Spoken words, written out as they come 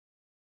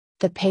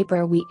The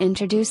paper we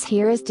introduce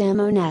here is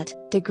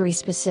DemoNet,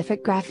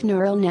 Degree-Specific Graph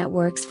Neural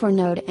Networks for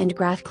Node and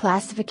Graph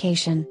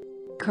Classification.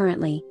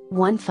 Currently,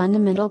 one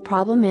fundamental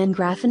problem in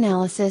graph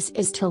analysis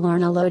is to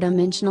learn a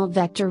low-dimensional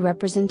vector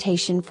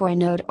representation for a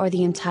node or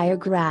the entire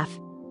graph.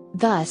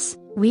 Thus,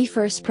 we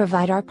first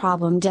provide our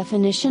problem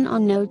definition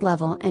on node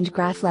level and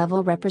graph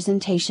level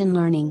representation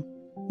learning.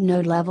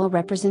 Node level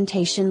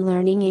representation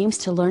learning aims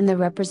to learn the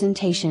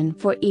representation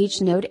for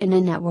each node in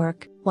a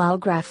network, while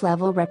graph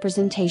level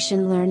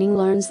representation learning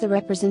learns the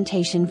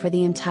representation for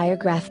the entire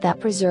graph that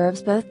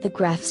preserves both the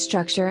graph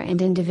structure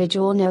and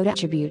individual node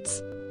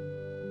attributes.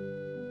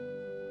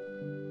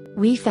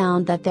 We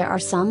found that there are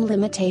some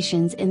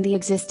limitations in the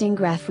existing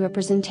graph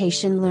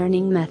representation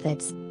learning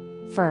methods.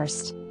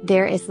 First,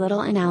 there is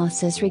little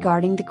analysis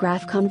regarding the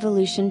graph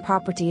convolution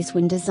properties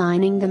when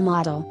designing the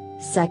model.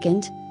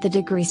 Second, the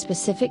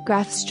degree-specific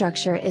graph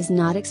structure is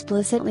not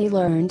explicitly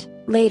learned.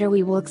 Later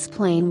we will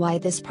explain why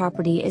this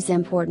property is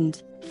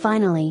important.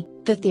 Finally,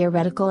 the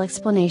theoretical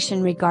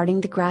explanation regarding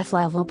the graph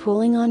level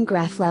pooling on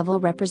graph level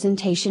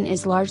representation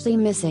is largely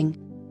missing.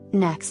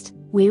 Next,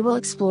 we will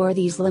explore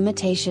these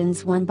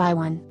limitations one by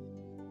one.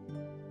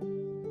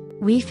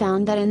 We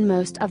found that in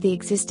most of the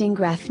existing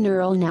graph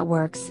neural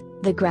networks,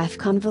 the graph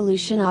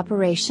convolution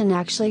operation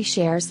actually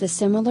shares the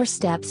similar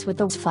steps with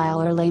the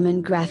file or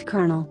Lyman graph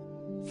kernel.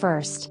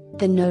 First,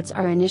 the nodes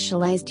are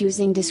initialized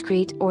using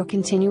discrete or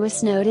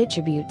continuous node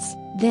attributes,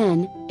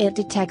 then, it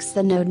detects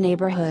the node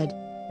neighborhood.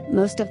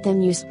 Most of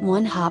them use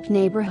one-hop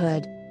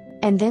neighborhood.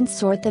 And then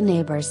sort the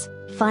neighbors.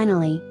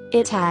 Finally,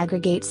 it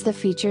aggregates the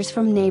features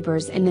from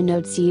neighbors in the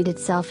node seed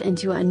itself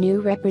into a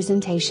new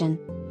representation.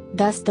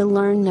 Thus the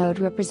learned node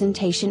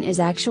representation is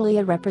actually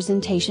a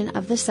representation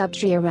of the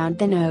subtree around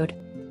the node.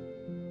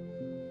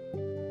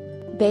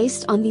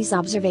 Based on these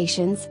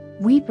observations,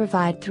 we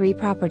provide 3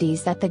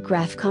 properties that the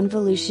graph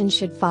convolution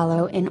should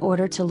follow in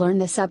order to learn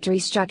the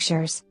subtree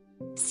structures.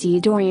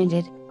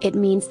 Seed-oriented, it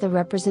means the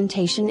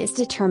representation is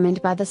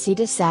determined by the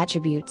seed's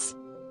attributes.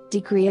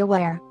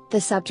 Degree-aware, the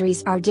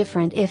subtrees are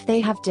different if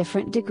they have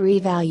different degree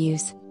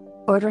values.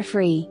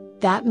 Order-free,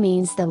 that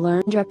means the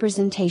learned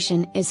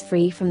representation is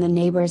free from the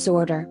neighbor's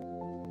order.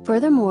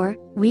 Furthermore,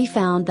 we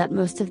found that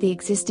most of the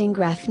existing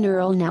graph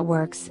neural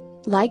networks,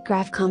 like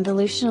Graph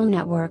Convolutional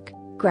Network,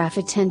 Graph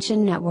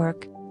Attention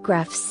Network,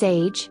 Graph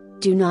Sage,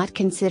 do not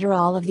consider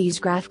all of these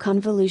graph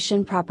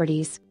convolution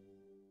properties.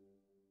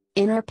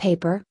 In our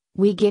paper,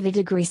 we give a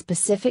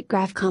degree-specific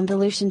graph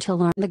convolution to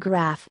learn the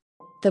graph.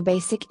 The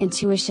basic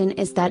intuition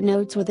is that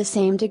nodes with the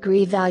same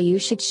degree value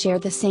should share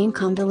the same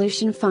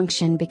convolution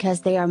function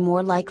because they are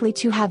more likely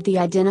to have the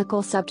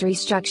identical subtree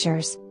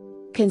structures.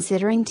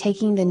 Considering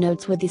taking the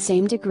nodes with the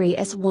same degree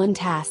as one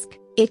task,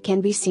 it can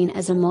be seen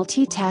as a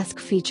multi-task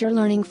feature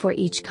learning for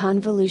each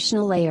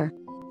convolutional layer.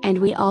 And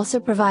we also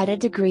provide a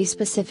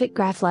degree-specific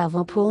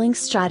graph-level pooling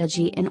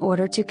strategy in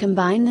order to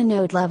combine the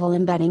node-level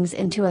embeddings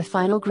into a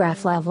final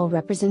graph-level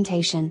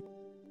representation.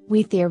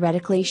 We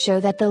theoretically show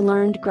that the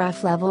learned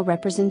graph-level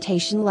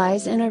representation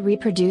lies in a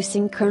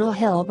reproducing kernel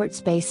Hilbert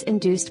space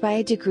induced by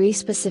a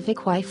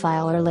degree-specific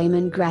Y-file or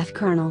Lyman graph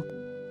kernel.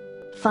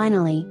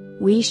 Finally,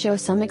 we show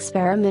some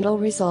experimental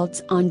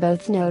results on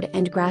both node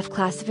and graph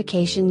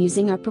classification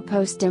using our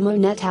proposed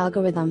DemoNet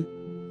algorithm.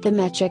 The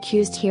metric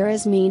used here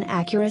is mean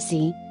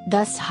accuracy,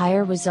 thus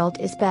higher result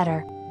is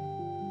better.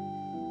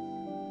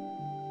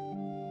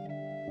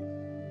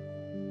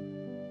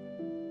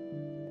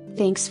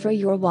 Thanks for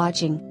your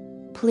watching.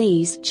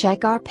 Please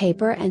check our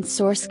paper and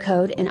source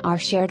code in our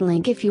shared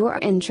link if you are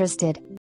interested.